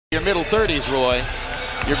Your middle 30s, Roy,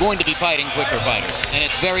 you're going to be fighting quicker fighters, and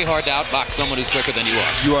it's very hard to outbox someone who's quicker than you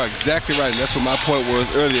are. You are exactly right, and that's what my point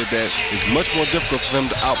was earlier, that it's much more difficult for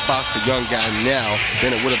him to outbox a young guy now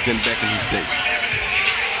than it would have been back in his day.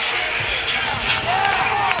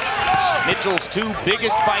 Mitchell's two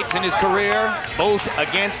biggest fights in his career, both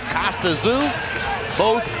against Costa Zoo,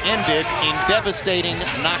 both ended in devastating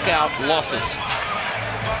knockout losses.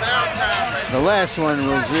 The last one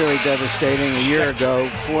was really devastating a year ago,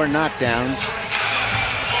 4 knockdowns.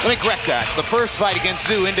 Let me correct that. The first fight against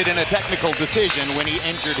Zoo ended in a technical decision when he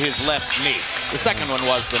injured his left knee. The second one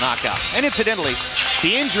was the knockout. And incidentally,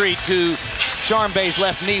 the injury to Sharmba's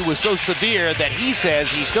left knee was so severe that he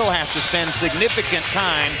says he still has to spend significant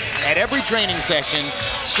time at every training session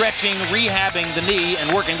stretching, rehabbing the knee,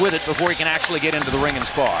 and working with it before he can actually get into the ring and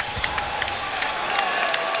spar.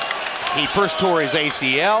 He first tore his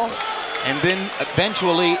ACL, and then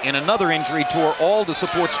eventually, in another injury, tore all the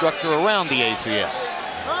support structure around the ACL.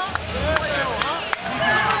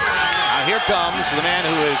 Now here comes the man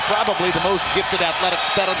who is probably the most gifted athletic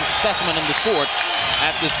specimen in the sport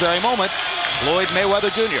at this very moment, Floyd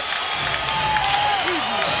Mayweather Jr.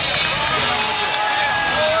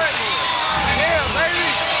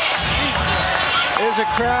 There's a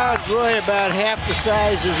crowd, Roy, about half the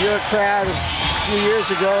size of your crowd a few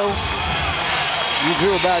years ago. You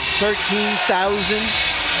drew about 13,000.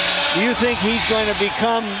 Do you think he's going to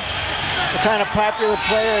become the kind of popular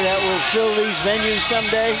player that will fill these venues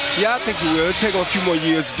someday? Yeah, I think he will. It'll take him a few more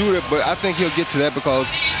years to do it, but I think he'll get to that because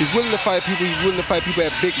he's willing to fight people. He's willing to fight people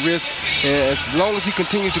at big risk. And as long as he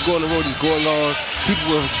continues to go on the road he's going on, people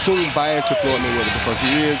will soon buy into Floyd Mayweather because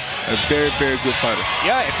he is a very, very good fighter.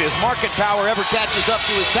 Yeah, if his market power ever catches up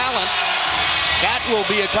to his talent, that will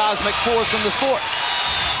be a cosmic force in the sport.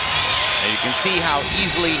 And you can see how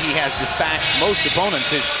easily he has dispatched most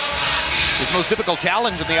opponents. His most difficult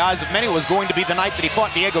challenge in the eyes of many was going to be the night that he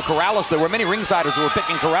fought Diego Corrales. There were many ringsiders who were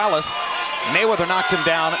picking Corrales. Mayweather knocked him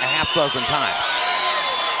down a half dozen times.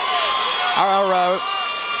 Our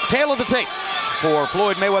tail of the tape for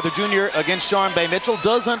Floyd Mayweather Jr. against Sharmba Mitchell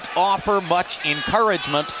doesn't offer much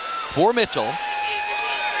encouragement for Mitchell.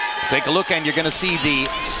 Take a look, and you're going to see the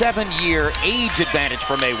 7-year age advantage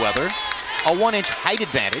for Mayweather, a 1-inch height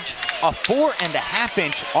advantage, a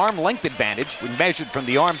 4.5-inch arm length advantage when measured from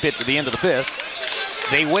the armpit to the end of the fist.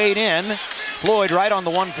 They weighed in. Floyd right on the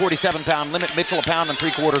 147-pound limit, Mitchell a pound and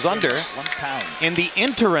 3/4 under. 1 pound. In the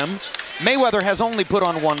interim, Mayweather has only put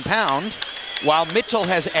on 1 pound, while Mitchell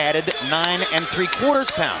has added 9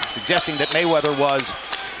 3/4 pounds, suggesting that Mayweather was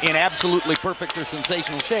in absolutely perfect or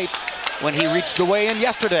sensational shape when he reached the weigh-in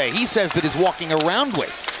yesterday. He says that his walking around weight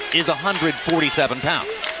is 147 pounds.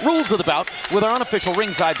 Rules of the bout with our unofficial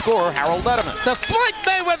ringside scorer, Harold Letterman. The Floyd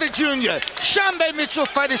Mayweather Jr. Sharmba Mitchell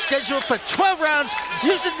fight is scheduled for 12 rounds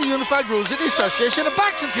using the unified rules of the Association of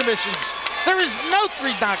Boxing Commissions. There is no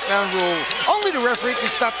 3 knockdown rule. Only the referee can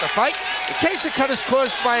stop the fight. In case the cut is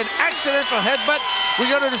caused by an accidental headbutt, we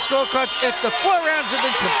go to the scorecards if the 4 rounds have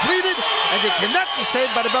been completed, and they cannot be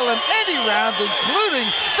saved by the bell in any round,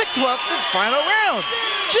 including the 12th and final round.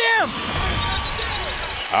 Jim!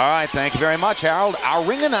 All right, thank you very much, Harold. Our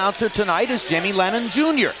ring announcer tonight is Jimmy Lennon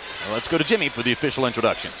Jr. Well, let's go to Jimmy for the official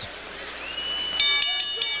introductions.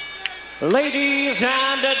 Ladies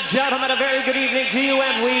and gentlemen, a very good evening to you,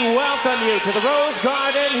 and we welcome you to the Rose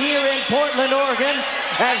Garden here in Portland, Oregon,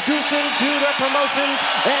 as Goosen Judah Promotions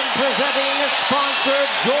and presenting sponsor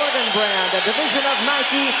Jordan Brand, a division of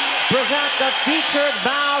Nike, present the featured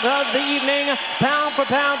bout of the evening, Pound for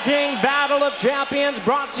Pounding Battle of Champions,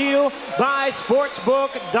 brought to you by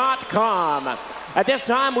Sportsbook.com. At this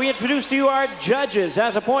time, we introduce to you our judges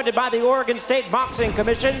as appointed by the Oregon State Boxing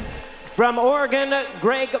Commission. From Oregon,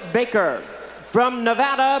 Greg Baker. From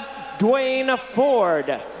Nevada, Dwayne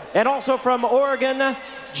Ford. And also from Oregon,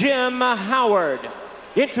 Jim Howard.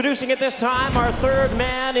 Introducing at this time our third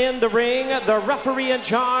man in the ring, the referee in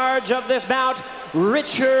charge of this bout,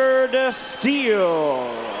 Richard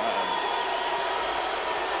Steele.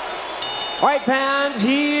 All right, fans,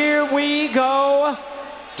 here we go.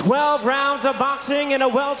 12 rounds of boxing in a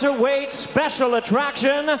welterweight special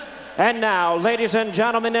attraction. And now, ladies and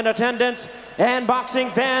gentlemen in attendance and boxing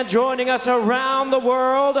fans joining us around the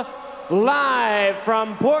world, live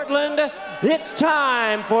from Portland, it's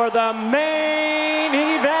time for the main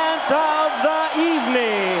event of the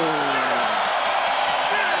evening.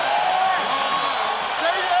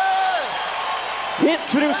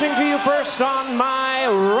 Introducing to you first on my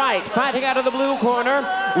right, fighting out of the blue corner,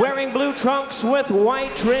 wearing blue trunks with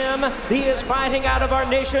white trim. He is fighting out of our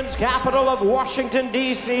nation's capital of Washington,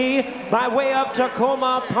 D.C., by way of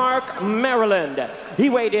Tacoma Park, Maryland. He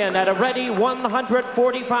weighed in at a ready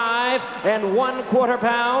 145 1/4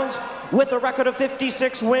 pounds. With a record of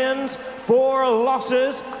 56 wins, 4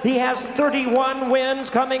 losses. He has 31 wins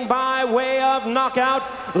coming by way of knockout.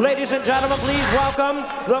 Ladies and gentlemen, please welcome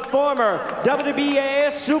the former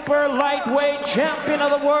WBA super lightweight champion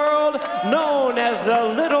of the world, known as the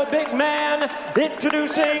Little Big Man,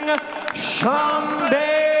 introducing Sharmba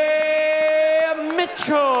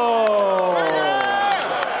Mitchell.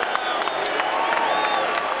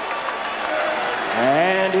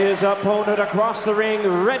 And his opponent across the ring,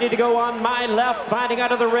 ready to go on my left, fighting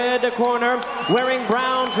out of the red corner, wearing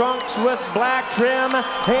brown trunks with black trim,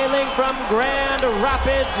 hailing from Grand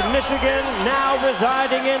Rapids, Michigan, now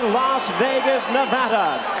residing in Las Vegas,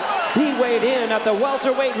 Nevada. He weighed in at the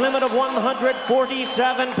welterweight limit of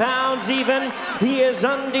 147 pounds even. He is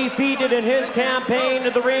undefeated in his campaign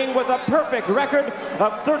in the ring with a perfect record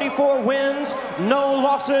of 34 wins, no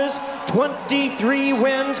losses, 23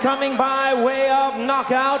 wins coming by way of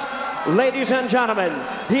knockout. Ladies and gentlemen,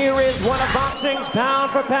 here is one of boxing's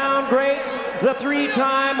pound-for-pound greats, the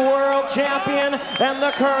 3-time world champion and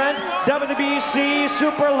the current WBC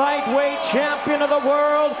super lightweight champion of the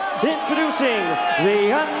world, introducing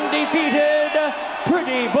the undefeated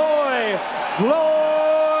pretty boy,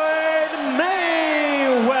 Floyd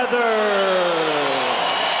Mayweather.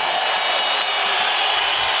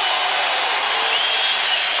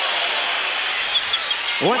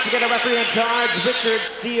 Once again, a referee in charge, Richard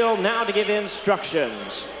Steele, now to give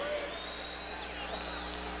instructions.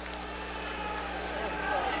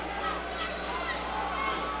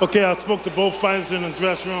 Okay, I spoke to both fighters in the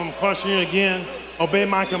dressing room. I'm cautioning you again. Obey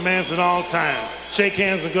my commands at all times. Shake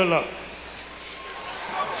hands and good luck.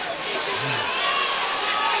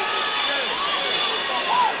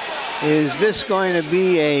 Is this going to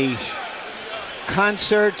be a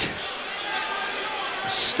concert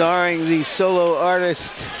starring the solo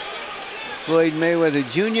artist Floyd Mayweather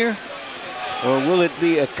Jr., or will it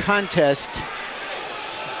be a contest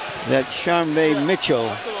that Sharmba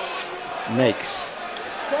Mitchell makes?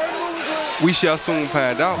 We shall soon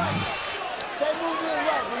find out.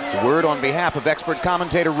 The word on behalf of expert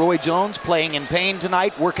commentator Roy Jones, playing in pain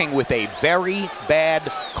tonight, working with a very bad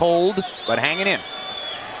cold, but hanging in.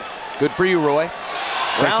 Good for you, Roy.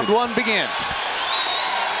 Round one begins.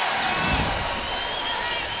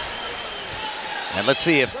 And let's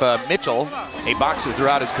see if Mitchell, a boxer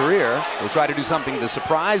throughout his career, will try to do something to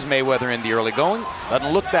surprise Mayweather in the early going.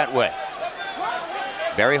 Doesn't look that way.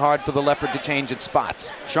 Very hard for the Leopard to change its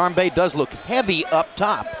spots. Sharmba does look heavy up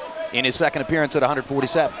top in his second appearance at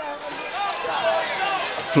 147.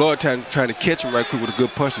 Floyd trying to catch him right quick with a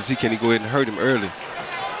good punch to see can he go ahead and hurt him early.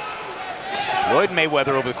 Floyd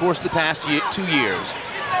Mayweather, over the course of the past 2 years,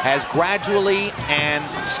 has gradually and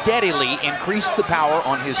steadily increased the power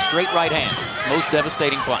on his straight right hand, most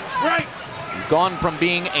devastating punch. Right. He's gone from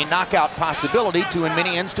being a knockout possibility to, in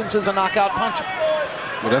many instances, a knockout puncher.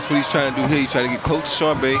 Well, that's what he's trying to do here. He's trying to get close to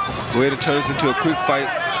Sharmba, go ahead and turn this into a quick fight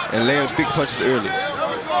and land big punches early.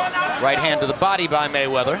 Right hand to the body by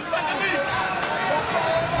Mayweather.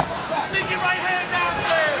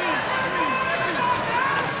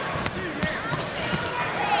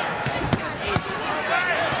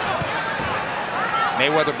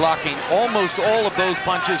 Mayweather blocking almost all of those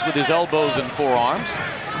punches with his elbows and forearms.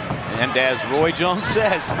 And as Roy Jones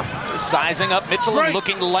says, sizing up Mitchell and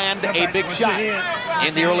looking to land a big shot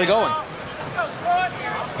in the early going.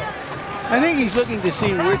 I think he's looking to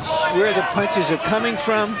see where the punches are coming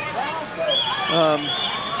from,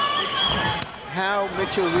 how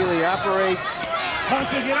Mitchell really operates.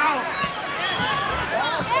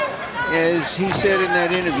 As he said in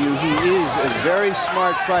that interview, he is a very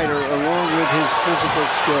smart fighter along with his physical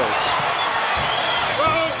skills.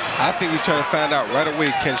 I think he's trying to find out right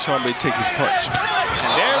away, can Sharmba take his punch?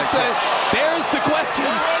 And there's the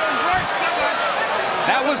question.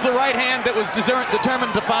 That was the right hand that was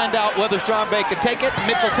determined to find out whether Sharmba could take it.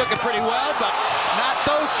 Mitchell took it pretty well, but not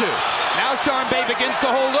those two. Now Sharmba begins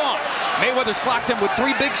to hold on. Mayweather's clocked him with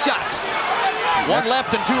 3 big shots. 1 left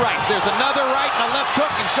and 2 rights. There's another right and a left hook,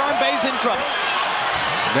 and Sharmba's in trouble.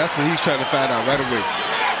 That's what he's trying to find out right away.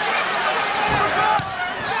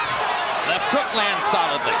 Left hook lands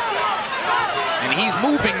solidly. And he's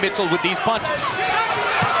moving Mitchell with these punches.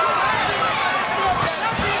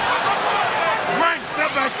 Right, step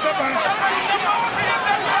back, step back.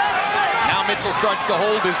 Now Mitchell starts to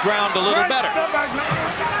hold his ground a little better. Step back.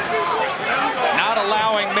 Now without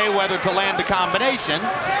allowing Mayweather to land a combination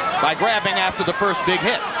by grabbing after the first big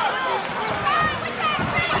hit.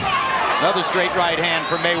 Another straight right hand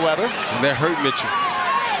for Mayweather. And that hurt Mitchell.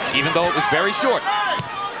 Even though it was very short.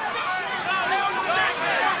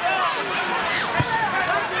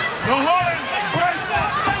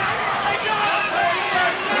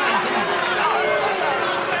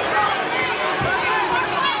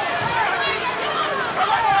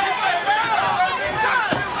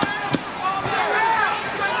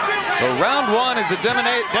 So round one is a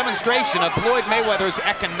demonstration of Floyd Mayweather's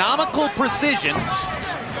economical precision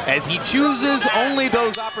as he chooses only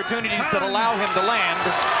those opportunities that allow him to land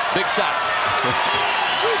big shots.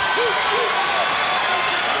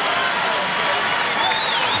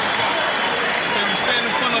 Stand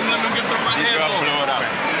in front of him, let him get the right hand on.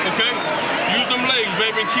 Okay? Use them legs,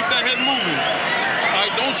 baby, and keep that head moving. All right,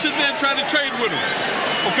 don't sit there and try to trade with him.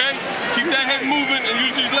 Okay? Keep that head moving and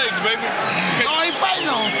use these legs, baby. Okay? Oh, he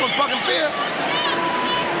fighting on for fucking fear.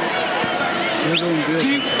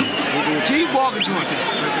 Keep walking to him.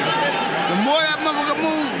 The more that motherfucker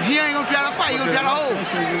move, he ain't gonna try to fight, he gonna try to hold.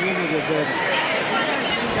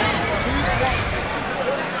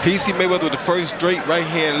 PC Mayweather with the first straight right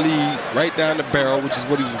hand lead right down the barrel, which is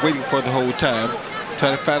what he was waiting for the whole time,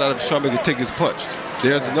 trying to find out if Sharmba could take his punch.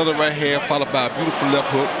 There's another right hand followed by a beautiful left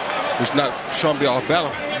hook, which knocked Sharmba off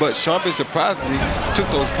balance. But Sharmba surprisingly took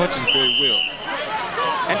those punches very well.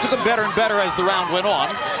 And took them better and better as the round went on,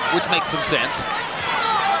 which makes some sense.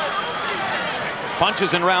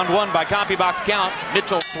 Punches in round one by copy box count.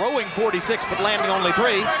 Mitchell throwing 46 but landing only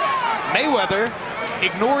 3. Mayweather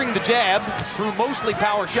ignoring the jab, threw mostly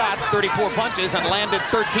power shots, 34 punches, and landed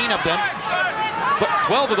 13 of them. But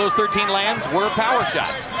 12 of those 13 lands were power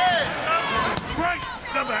shots.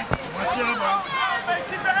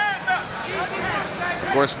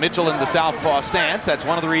 Of course, Mitchell in the southpaw stance. That's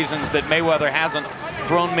one of the reasons that Mayweather hasn't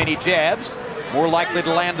thrown many jabs. More likely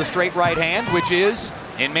to land the straight right hand, which is,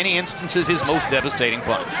 in many instances, his most devastating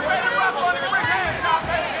punch.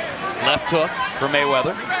 Left hook for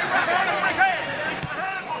Mayweather.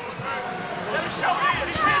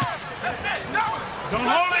 Don't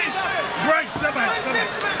hold it. Break. Step back.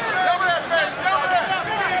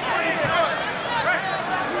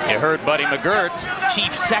 You heard Buddy McGirt,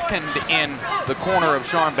 chief second in the corner of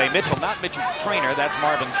Sharmba Mitchell. Not Mitchell's trainer, that's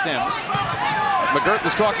Marvin Sims. McGirt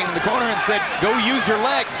was talking in the corner and said, go use your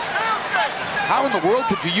legs. How in the world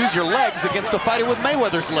could you use your legs against a fighter with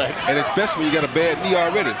Mayweather's legs? And especially when you got a bad knee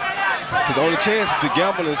already. His only chance is to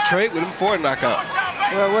gamble and trade with him for a knockout.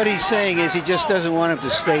 Well, what he's saying is he just doesn't want him to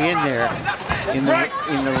stay in there in the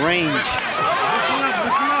range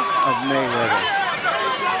of Mayweather.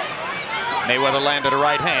 Mayweather landed a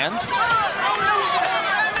right hand.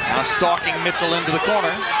 Now stalking Mitchell into the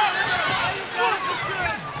corner.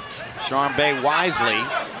 Sharmba wisely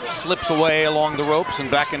slips away along the ropes and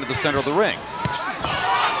back into the center of the ring.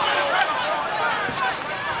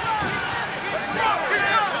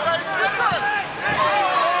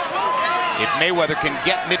 If Mayweather can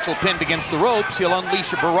get Mitchell pinned against the ropes, he'll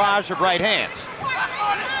unleash a barrage of right hands.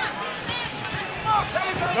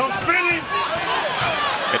 No spinning.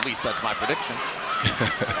 At least that's my prediction.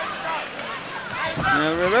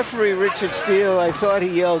 Now, the referee, Richard Steele, I thought he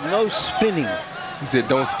yelled, no spinning. He said,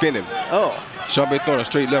 don't spin him. Oh. Sharmba throwing a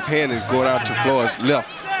straight left hand and going out to Floyd's left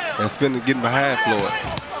and spinning, getting behind Floyd.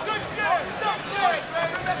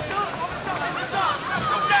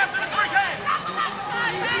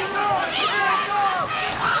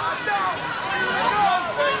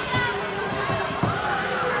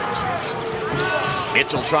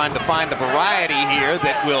 Mitchell trying to find a variety here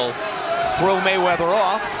that will throw Mayweather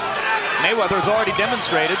off. Mayweather's already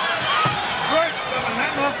demonstrated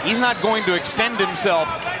he's not going to extend himself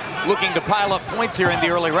looking to pile up points here in the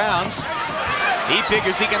early rounds. He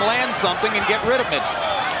figures he can land something and get rid of Mitchell.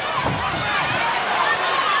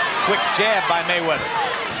 Quick jab by Mayweather.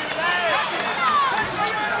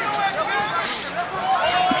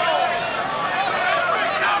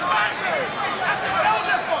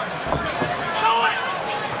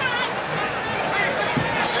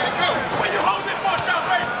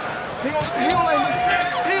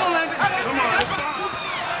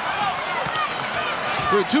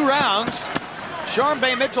 Through 2 rounds,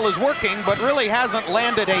 Sharmba Mitchell is working, but really hasn't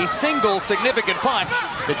landed a single significant punch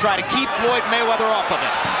to try to keep Floyd Mayweather off of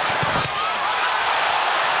it.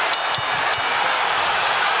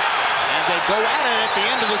 And they go at it at the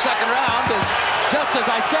end of the second round. Just as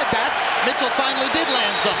I said that, Mitchell finally did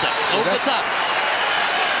land something over the top.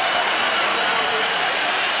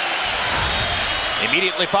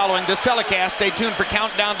 Immediately following this telecast, stay tuned for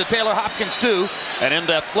Countdown to Taylor Hopkins 2, an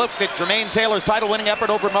in-depth look at Jermaine Taylor's title-winning effort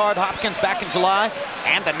over Bernard Hopkins back in July,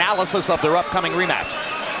 and analysis of their upcoming rematch.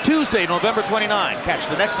 Tuesday, November 29, catch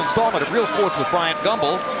the next installment of Real Sports with Bryant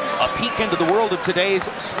Gumbel, a peek into the world of today's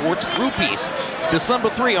sports groupies. December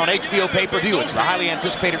 3 on HBO pay-per-view, it's the highly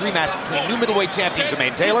anticipated rematch between new middleweight champion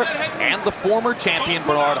Jermaine Taylor and the former champion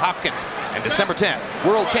Bernard Hopkins. And December 10,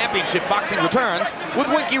 World Championship Boxing returns with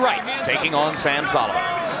Winky Wright taking on Sam Solomon.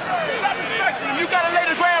 You gotta lay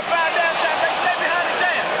the ground 5 down, Sharmba. Stay behind the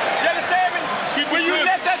jam. You understand me? When you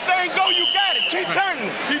let that thing go, you got it. Keep turning.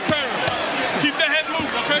 Keep turning. Keep the head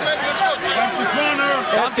moving, okay, baby? Let's go, Jim.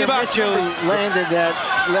 After Mitchell landed that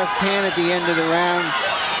left hand at the end of the round,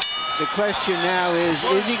 the question now is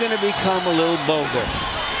he going to become a little bolder?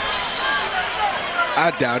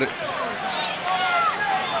 I doubt it.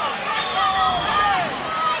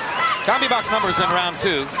 CombiBox numbers in round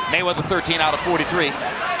 2. Mayweather 13 out of 43.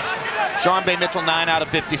 Sharmba Mitchell 9 out of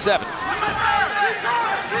 57.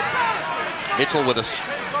 Mitchell with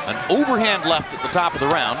an overhand left at the top of the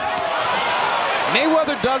round.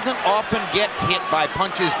 Mayweather doesn't often get hit by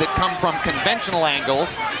punches that come from conventional angles.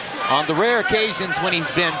 On the rare occasions when he's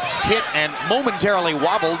been hit and momentarily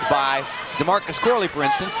wobbled by DeMarcus Corley, for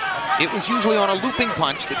instance, it was usually on a looping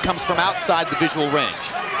punch that comes from outside the visual range.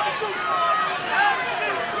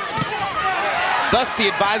 Thus,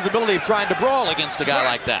 the advisability of trying to brawl against a guy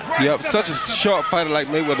like that. Yep, such a sharp fighter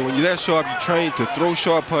like Mayweather. When you're that sharp, you're trained to throw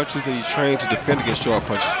sharp punches and you're trained to defend against sharp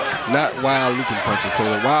punches, not wild looping punches. So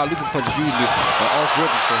the wild looping punches usually are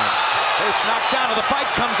off-rhythm for him. First knockdown of the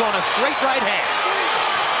fight comes on a straight right hand.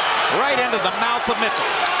 Right into the mouth of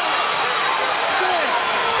Mitchell.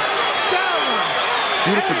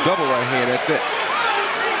 Beautiful double right hand at that.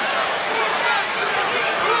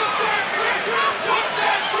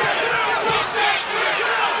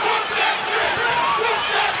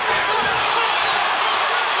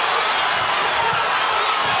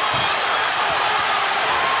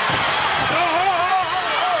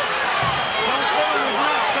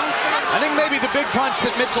 The big punch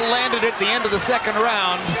that Mitchell landed at the end of the second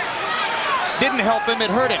round didn't help him,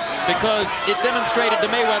 it hurt him. Because it demonstrated to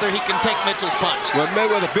Mayweather he can take Mitchell's punch. Well,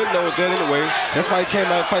 Mayweather been knowing that anyway. That's why he came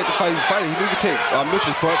out and fight the fight he's fighting. He knew he could take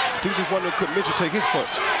Mitchell's punch. He was just wondering could Mitchell take his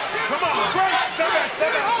punch. Come on, break. Step back,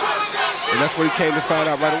 step back. And that's what he came to find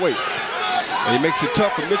out right away. And he makes it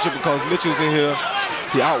tough for Mitchell because Mitchell's in here.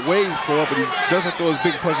 He outweighs Floyd, but he doesn't throw his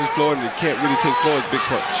big punches Floyd, and he can't really take Floyd's big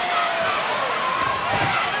punch.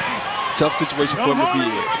 Tough situation for him to be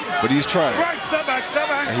in, but he's trying.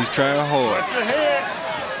 And he's trying hard.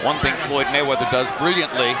 One thing Floyd Mayweather does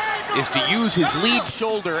brilliantly is to use his lead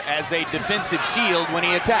shoulder as a defensive shield when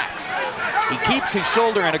he attacks. He keeps his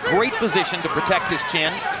shoulder in a great position to protect his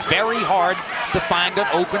chin. It's very hard to find an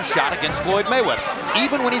open shot against Floyd Mayweather,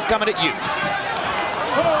 even when he's coming at you.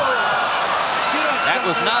 That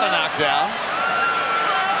was not a knockdown,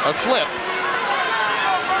 a slip.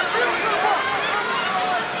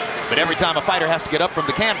 But every time a fighter has to get up from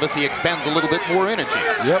the canvas, he expends a little bit more energy.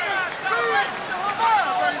 Yep.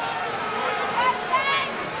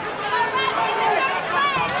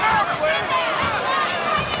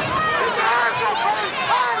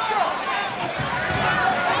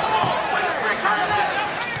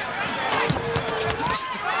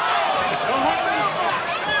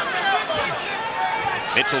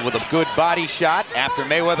 Mitchell with a good body shot after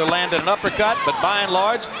Mayweather landed an uppercut, but by and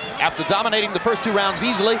large, after dominating the first 2 rounds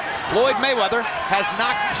easily, Floyd Mayweather has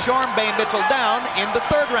knocked Sharmba Mitchell down in the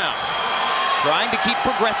 3rd round, trying to keep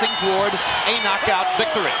progressing toward a knockout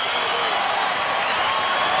victory.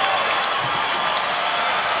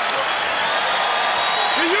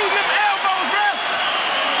 You're using them elbows, bro.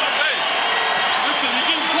 Hey, listen, you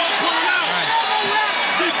getting caught pulling out.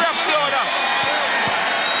 Deep breath, Floyd up.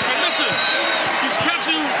 Hey, listen, he's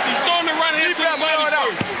catching, he's throwing the right hand to the body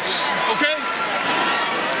first. Okay?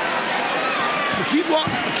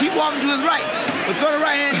 Keep walking to his right, but throw the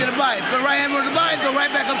right hand to the body. Throw the right hand to the body, throw right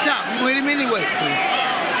back up top. You hit him anyway.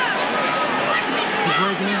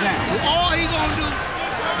 All he gonna do.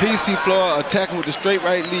 Here you see Floyd attacking with the straight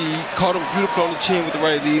right lead, caught him beautiful on the chin with the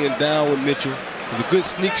right lead and down with Mitchell. It was a good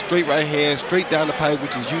sneak straight right hand, straight down the pipe,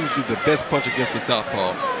 which is usually the best punch against the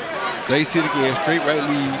southpaw. There you see it again, straight right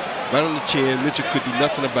lead, right on the chin. Mitchell could do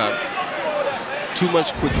nothing about it. Too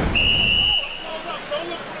much quickness.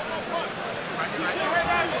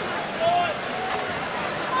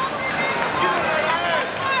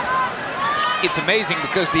 It's amazing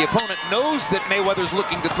because the opponent knows that Mayweather's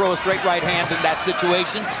looking to throw a straight right hand in that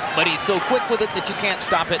situation, but he's so quick with it that you can't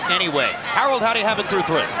stop it anyway. Harold, how do you have it through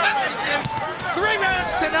 3? 3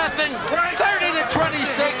 rounds to nothing, 30 to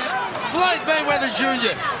 26. Floyd Mayweather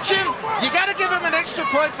Jr. Jim, you got to give him an extra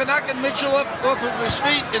point for knocking Mitchell up off of his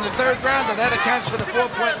feet in the 3rd round, and that accounts for the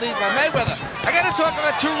 4-point lead by Mayweather. I got to talk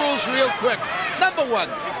about 2 rules real quick. Number 1,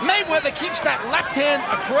 Mayweather keeps that left hand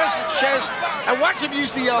across his chest, and watch him use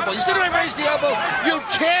the elbow. You see the way he raised the elbow? You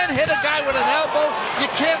can't hit a guy with an elbow. You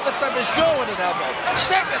can't lift up his jaw with an elbow.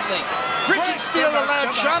 Secondly, Richard Steele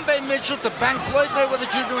allowed Sharmba Mitchell to bang Floyd Mayweather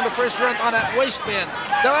Jr. in the 1st round on that waistband.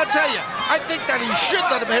 Now, I'll tell you, I think that he should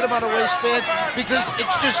let him hit him on a waistband because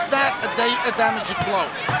it's just not a damaging blow.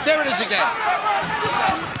 There it is again.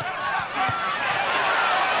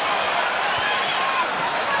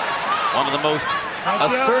 One of the most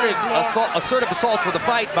assertive assaults of the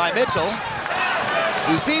fight by Mitchell,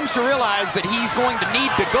 who seems to realize that he's going to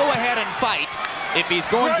need to go ahead and fight if he's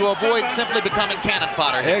going to avoid simply becoming cannon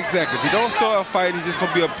fodder. Exactly. If he don't start a fight, he's just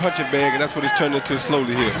going to be a punching bag, and that's what he's turned into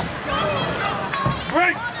slowly here.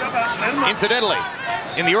 Incidentally,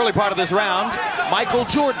 in the early part of this round, Michael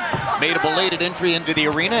Jordan made a belated entry into the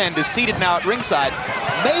arena and is seated now at ringside.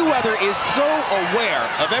 Mayweather is so aware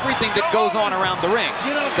of everything that goes on around the ring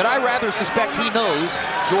that I rather suspect he knows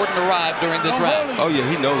Jordan arrived during this round. Oh, yeah,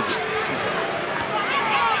 he knows it.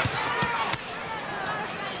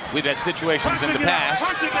 We've had situations in the past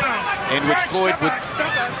in which Floyd would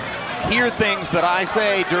hear things that I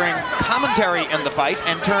say during commentary in the fight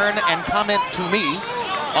and turn and comment to me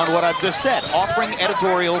on what I've just said, offering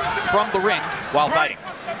editorials from the ring while fighting.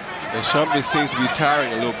 And Sharmba seems to be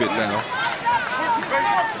tiring a little bit now.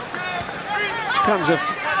 Comes a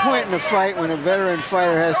point in the fight when a veteran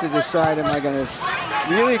fighter has to decide, am I going to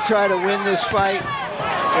really try to win this fight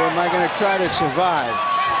or am I going to try to survive?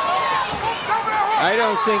 I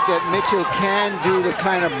don't think that Mitchell can do the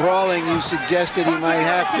kind of brawling you suggested he might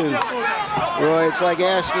have to. Roy, it's like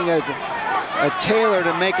asking a tailor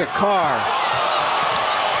to make a car.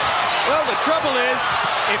 Well, the trouble is,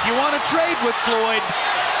 if you want to trade with Floyd,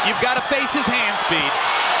 you've got to face his hand speed.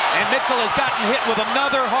 And Mitchell has gotten hit with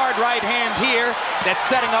another hard right hand here that's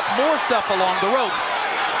setting up more stuff along the ropes.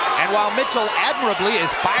 And while Mitchell admirably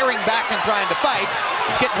is firing back and trying to fight,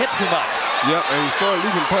 he's getting hit too much. Yep, and he started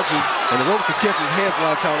leaving punches, and the ropes will catch his hands a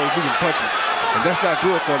lot of times when he's leaving punches. And that's not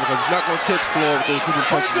good for him because he's not going to catch Floyd with those leaving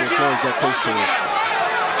punches when Floyd got close to him.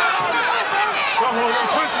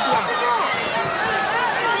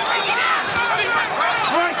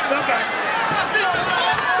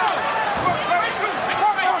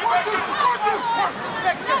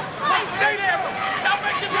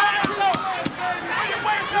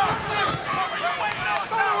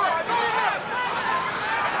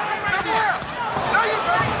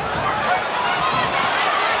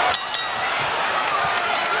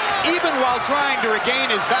 Even while trying to regain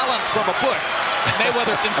his balance from a push,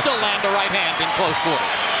 Mayweather can still land a right hand in close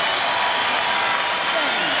quarters.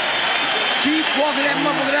 Keep walking that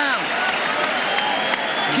motherfucker down.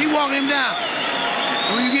 Keep walking him down.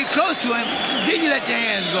 When you get close to him, then you let your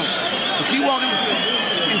hands go. But keep walking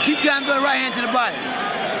and keep trying to throw the right hand to the body.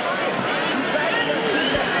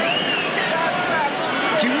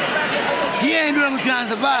 He ain't doing what trying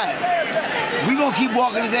to survive. We gonna keep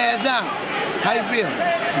walking his ass down. How you feel?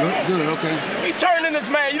 Good, okay. He turning this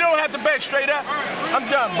man. You don't have to back straight up. I'm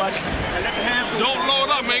done, buddy. Don't load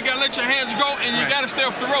up, man. You gotta let your hands go, and you gotta stay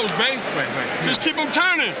off the ropes, babe. Right. Just keep them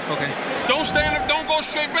turning. Okay. Don't stand up. Don't go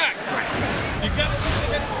straight back. You gotta.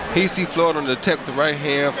 He see Floyd on the attack with the right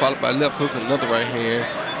hand, followed by left hook and another right hand.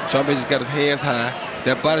 Sharmba just got his hands high.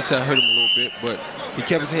 That body shot hurt him a little bit, but he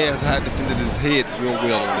kept his hands high, defended his head real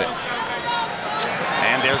well on that.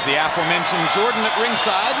 And there's the aforementioned Jordan at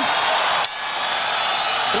ringside.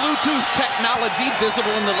 Bluetooth technology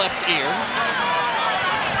visible in the left ear.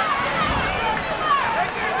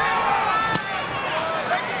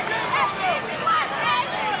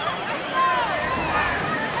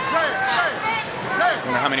 I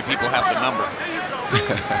wonder how many people have the number.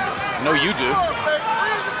 I know you do.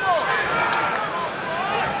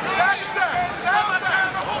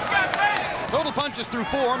 Total punches through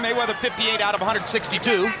 4. Mayweather 58 out of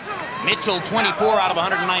 162. Mitchell 24 out of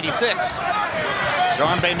 196.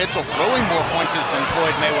 Sharmba Mitchell throwing more punches than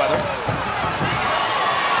Floyd Mayweather,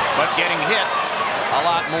 but getting hit a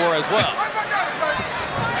lot more as well.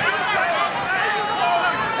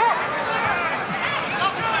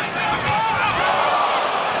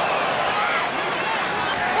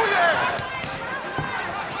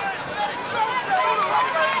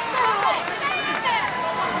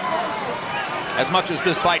 As much as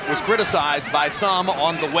this fight was criticized by some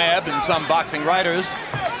on the web and some boxing writers,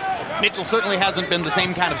 Mitchell certainly hasn't been the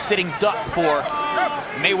same kind of sitting duck for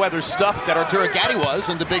Mayweather's stuff that Arturo Gatti was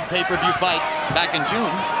in the big pay-per-view fight back in June.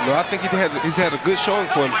 No, I think he's had a good showing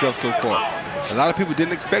for himself so far. A lot of people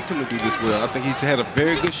didn't expect him to do this well. I think he's had a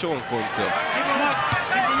very good showing for himself.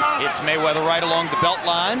 It's Mayweather right along the belt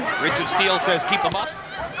line. Richard Steele says keep him up.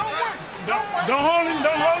 Don't hold him,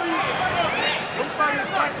 don't hold him.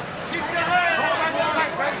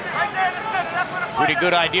 Pretty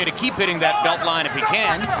good idea to keep hitting that belt line if he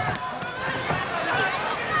can.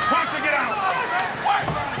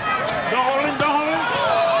 Don't hold him, don't hold him.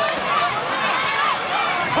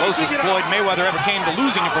 Closest Floyd Mayweather ever came to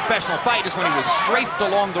losing a professional fight is when he was strafed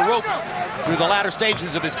along the ropes through the latter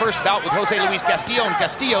stages of his first bout with Jose Luis Castillo, and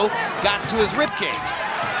Castillo got to his ribcage.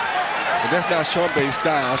 But that's not Sharmba's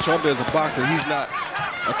style. Sharmba is a boxer. He's not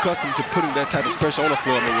accustomed to putting that type of pressure on a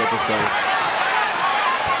Floyd Mayweather. So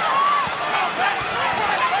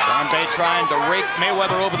Sharmba trying to rake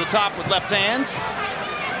Mayweather over the top with left hands.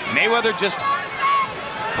 Mayweather just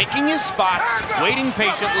picking his spots, waiting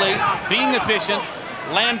patiently, being efficient,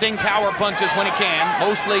 landing power punches when he can,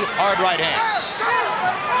 mostly hard right hands.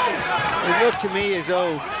 It looked to me as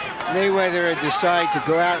though Mayweather had decided to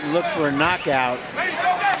go out and look for a knockout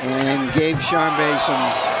and gave Sharmba some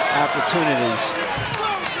opportunities.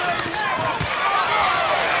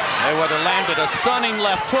 Mayweather landed a stunning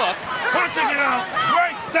left hook. Punching it out.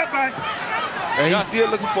 Wait, step back. And he's still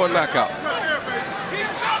looking for a knockout.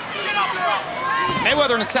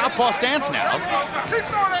 Mayweather in a southpaw stance now.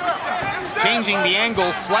 Changing the angle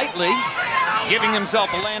slightly, giving himself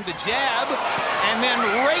a landed jab, and then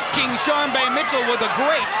raking Sharmba Mitchell with a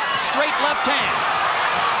great straight left hand.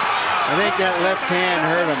 I think that left hand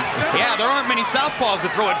hurt him. Yeah, there aren't many southpaws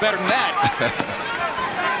that throw it better than that.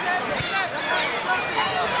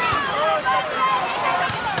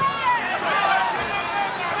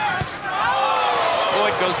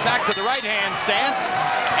 Floyd goes back to the right hand stance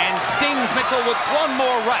and stings Mitchell with one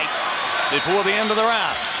more right before the end of the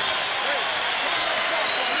round.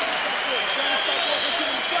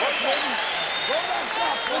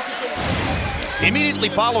 Immediately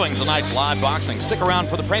following tonight's live boxing, stick around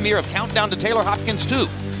for the premiere of Countdown to Taylor Hopkins 2,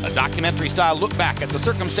 a documentary-style look back at the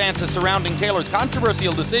circumstances surrounding Taylor's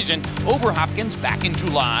controversial decision over Hopkins back in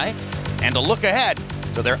July, and a look ahead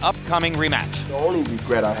to their upcoming rematch. The only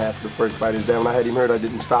regret I have for the first fight is that when I had him hurt, I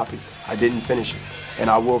didn't stop him. I didn't finish him, and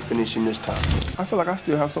I will finish him this time. I feel like I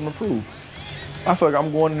still have something to prove. I feel like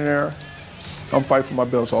I'm going in there, I'm fighting for my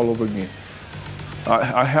belts all over again.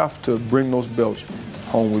 I have to bring those belts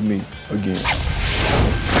home with me again.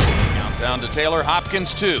 Countdown to Taylor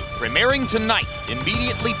Hopkins 2, premiering tonight,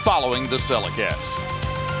 immediately following this telecast.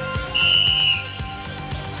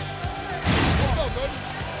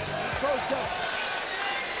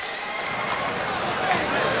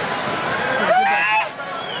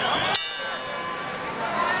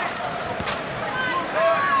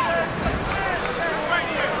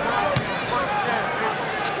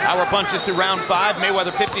 Power punches through round 5.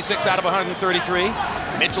 Mayweather 56 out of 133.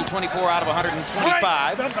 Mitchell 24 out of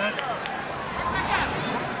 125.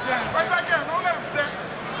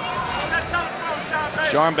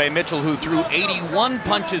 Sharmba Mitchell, who threw 81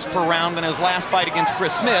 punches per round in his last fight against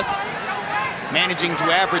Chris Smith, managing to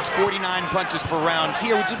average 49 punches per round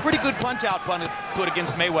here, which is a pretty good punch-out put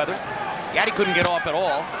against Mayweather. Yet he couldn't get off at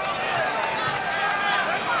all.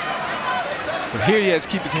 But here he has to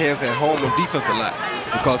keep his hands at home on defense a lot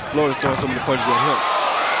because Floyd is throwing so many punches at him.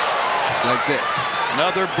 Like that.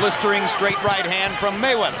 Another blistering straight right hand from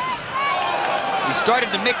Mayweather. He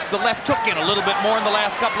started to mix the left hook in a little bit more in the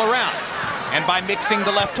last couple of rounds. And by mixing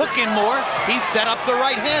the left hook in more, he set up the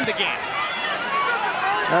right hand again.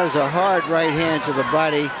 That was a hard right hand to the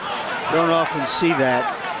body. Don't often see that.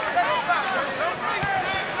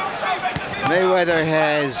 Mayweather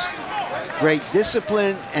has great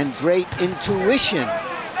discipline and great intuition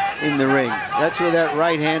in the ring. That's where that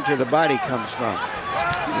right hand to the body comes from.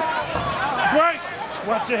 Right.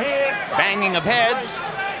 Watch your head. Banging of heads.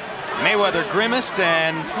 Mayweather grimaced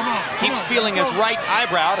and keeps feeling his right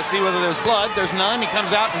eyebrow to see whether there's blood. There's none. He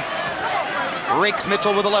comes out and rakes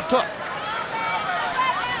Mitchell with a left hook.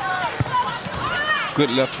 Good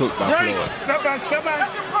left hook by Floyd. Step back, step back.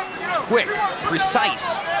 Quick, precise.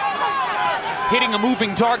 Hitting a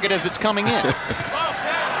moving target as it's coming in.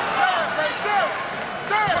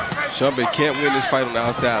 Sharmba can't win this fight on the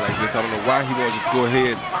outside like this. I don't know why he won't just go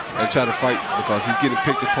ahead and try to fight because he's getting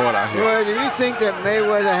picked apart out here. Roy, do you think that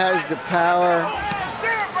Mayweather has the power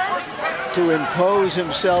to impose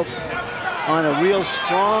himself on a real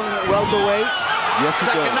strong welterweight? Yes, he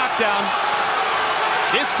does. Second knockdown.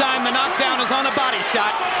 This time the knockdown is on a body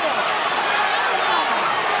shot.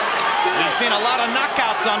 We've seen a lot of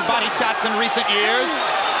knockouts on body shots in recent years.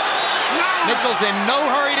 Mitchell's in no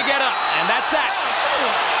hurry to get up, and that's that.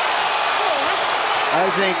 I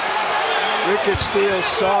think Richard Steele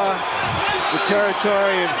saw the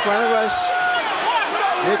territory in front of us.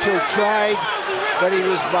 Mitchell tried, but he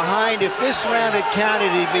was behind. If this round had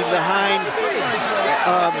counted, he'd be behind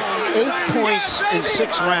 8 points in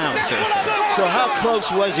 6 rounds. So how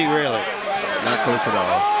close was he really? Not close at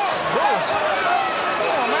all.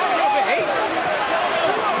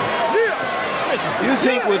 You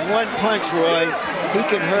think with one punch, Roy, he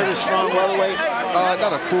can hurt a strong welterweight?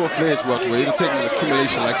 Not a full-fledged welterweight. It'll take him an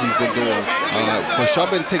accumulation like he's been doing. For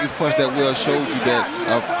Sharmba to take his punch that well showed you that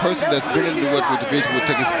a person that's been in the welterweight division will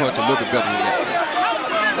take his punch a little bit better than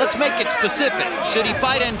that. Let's make it specific. Should he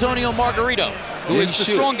fight Antonio Margarito, who is the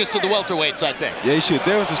strongest of the welterweights, I think? Yeah, he should.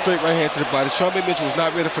 There was a straight right hand to the body. Sharmba Mitchell was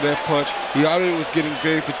not ready for that punch. He already was getting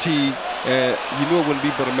very fatigued, and you knew it wouldn't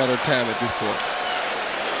be but a matter of time at this point.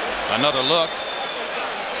 Another look.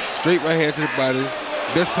 Straight right hand to the body.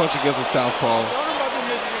 Best punch against the southpaw.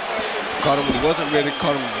 Caught him when he wasn't ready.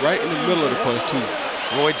 Caught him right in the middle of the punch, too.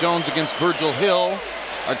 Roy Jones against Virgil Hill.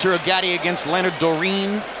 Arturo Gatti against Leonard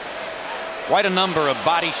Doreen. Quite a number of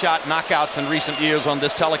body shot knockouts in recent years on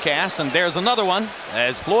this telecast. And there's another one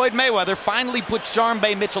as Floyd Mayweather finally put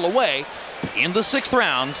Sharmba Mitchell away in the 6th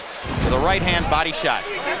round with a right hand body shot.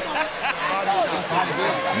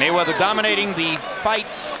 Mayweather dominating the fight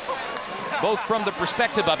both from the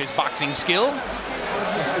perspective of his boxing skill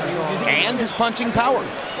and his punching power.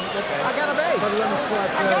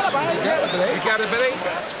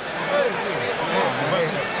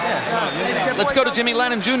 Let's go to Jimmy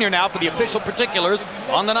Lennon Jr. now for the official particulars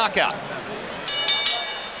on the knockout.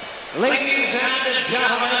 Ladies and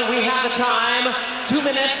gentlemen, we have the time. 2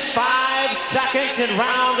 minutes, 5 seconds in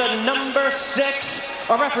round number 6.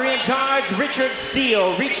 A referee in charge, Richard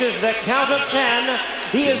Steele, reaches the count of 10.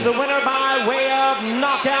 He is the winner by way of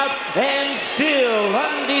knockout and still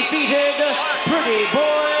undefeated, pretty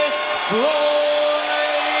boy,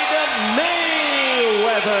 Floyd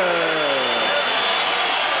Mayweather.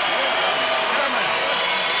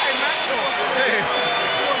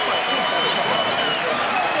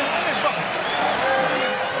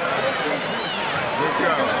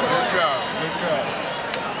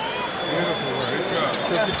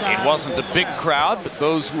 It wasn't a big crowd, but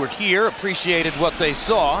those who were here appreciated what they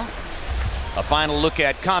saw. A final look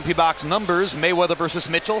at CompuBox numbers, Mayweather versus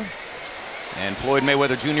Mitchell. And Floyd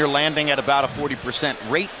Mayweather Jr. landing at about a 40%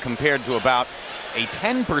 rate compared to about a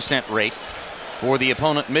 10% rate for the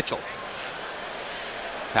opponent Mitchell.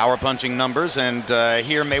 Power punching numbers, and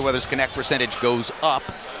here Mayweather's connect percentage goes up,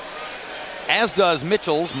 as does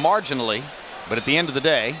Mitchell's marginally, but at the end of the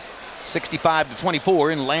day,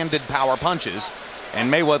 65-24 in landed power punches. And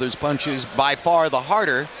Mayweather's punches by far the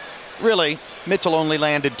harder. Really, Mitchell only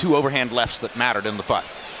landed 2 overhand lefts that mattered in the fight.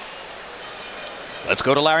 Let's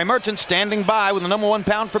go to Larry Merchant, standing by with the #1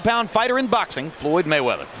 pound-for-pound fighter in boxing, Floyd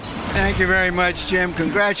Mayweather. Thank you very much, Jim.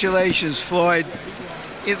 Congratulations, Floyd.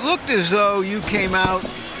 It looked as though you came out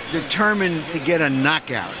determined to get a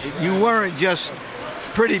knockout. You weren't just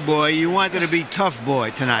pretty boy, you wanted to be tough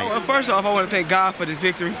boy tonight. Well, first off, I want to thank God for this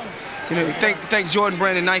victory. You know, thank Jordan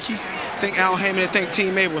Brand and Nike. Thank Al Hammond and thank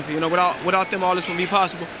Team Mayweather. You know, without them, all this wouldn't be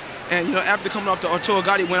possible. And you know, after coming off the Arturo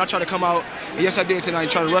Gatti win, I tried to come out, and yes, I did tonight,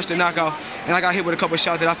 and try to rush the knockout. And I got hit with a couple of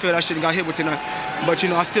shots that I feel I shouldn't got hit with tonight. But you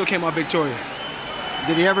know, I still came out victorious.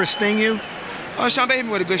 Did he ever sting you? Sharmba hit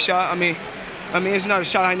me with a good shot. I mean, it's not a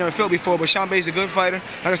shot I never felt before, but Sharmba's a good fighter.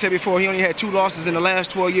 Like I said before, he only had 2 losses in the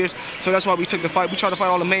last 12 years, so that's why we took the fight. We tried to fight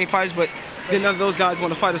all the main fights, but then none of those guys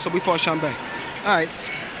want to fight us, so we fought Sharmba. All right.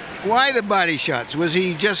 Why the body shots? Was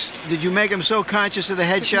he just, did you make him so conscious of the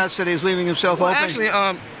headshots that he was leaving himself open? Actually,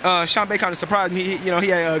 Sharmba kind of surprised me. He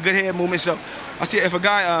had a good head movement, so I see if a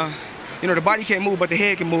guy, the body can't move, but the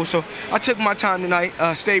head can move. So I took my time tonight,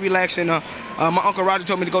 stayed relaxed, and my Uncle Roger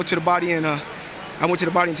told me to go to the body, and I went to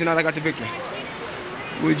the body, and tonight I got the victory.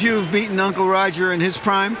 Would you have beaten Uncle Roger in his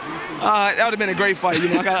prime? That would have been a great fight. You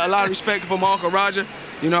know, I got a lot of respect for my Uncle Roger.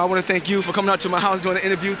 You know, I want to thank you for coming out to my house doing an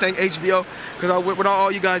interview. Thank HBO, because without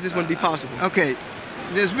all you guys, this wouldn't be possible. Okay,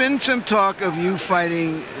 there's been some talk of you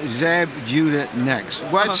fighting Zab Judah next.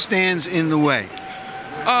 What stands in the way?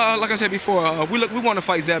 Like I said before, we want to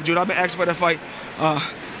fight Zab Judah. I've been asking for that fight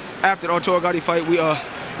after the Arturo Gatti fight.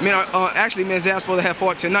 Actually, me and Zab's supposed to have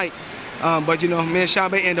fought tonight. But, you know, me and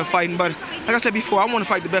Sharmba ended up fighting. But like I said before, I want to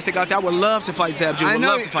fight the best they got there. I would love to fight Zab Judah.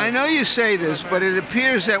 I know you say this, but it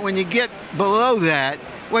appears that when you get below that,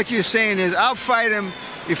 what you're saying is, I'll fight him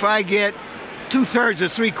if I get 2/3 or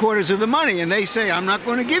 3/4 of the money. And they say, I'm not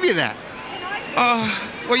going to give you that.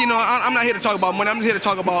 Well, you know, I'm not here to talk about money. I'm just here to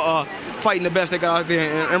talk about fighting the best they got out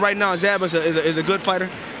there. And right now, Zab is a good fighter.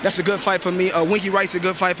 That's a good fight for me. Winky Wright's a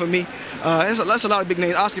good fight for me. That's a lot of big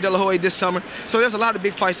names. Oscar De La Hoya this summer. So there's a lot of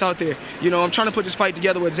big fights out there. You know, I'm trying to put this fight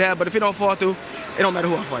together with Zab, but if it don't fall through, it don't matter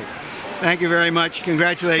who I fight. Thank you very much.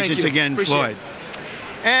 Congratulations again, Appreciate Floyd.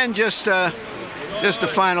 And just a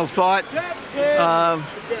final thought.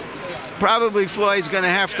 Probably Floyd's going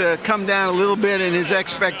to have to come down a little bit in his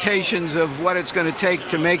expectations of what it's going to take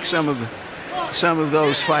to make some of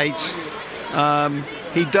those fights.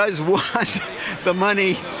 He does want the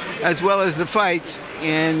money as well as the fights,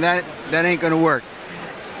 and that ain't going to work.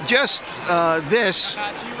 Just this,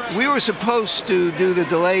 we were supposed to do the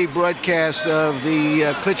delayed broadcast of the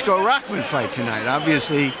Klitschko-Rockman fight tonight.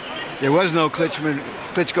 Obviously, there was no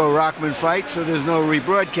Klitschko-Rockman fight, so there's no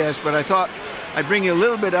rebroadcast, but I thought I'd bring you a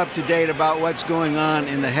little bit up to date about what's going on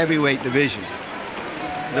in the heavyweight division.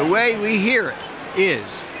 The way we hear it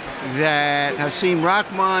is that Hasim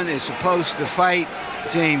Rahman is supposed to fight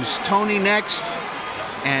James Toney next,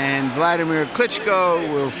 and Vladimir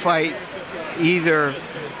Klitschko will fight either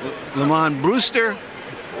Lamont Brewster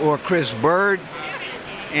or Chris Bird,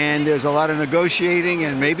 and there's a lot of negotiating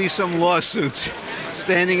and maybe some lawsuits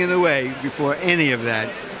standing in the way before any of that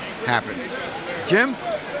happens. Jim?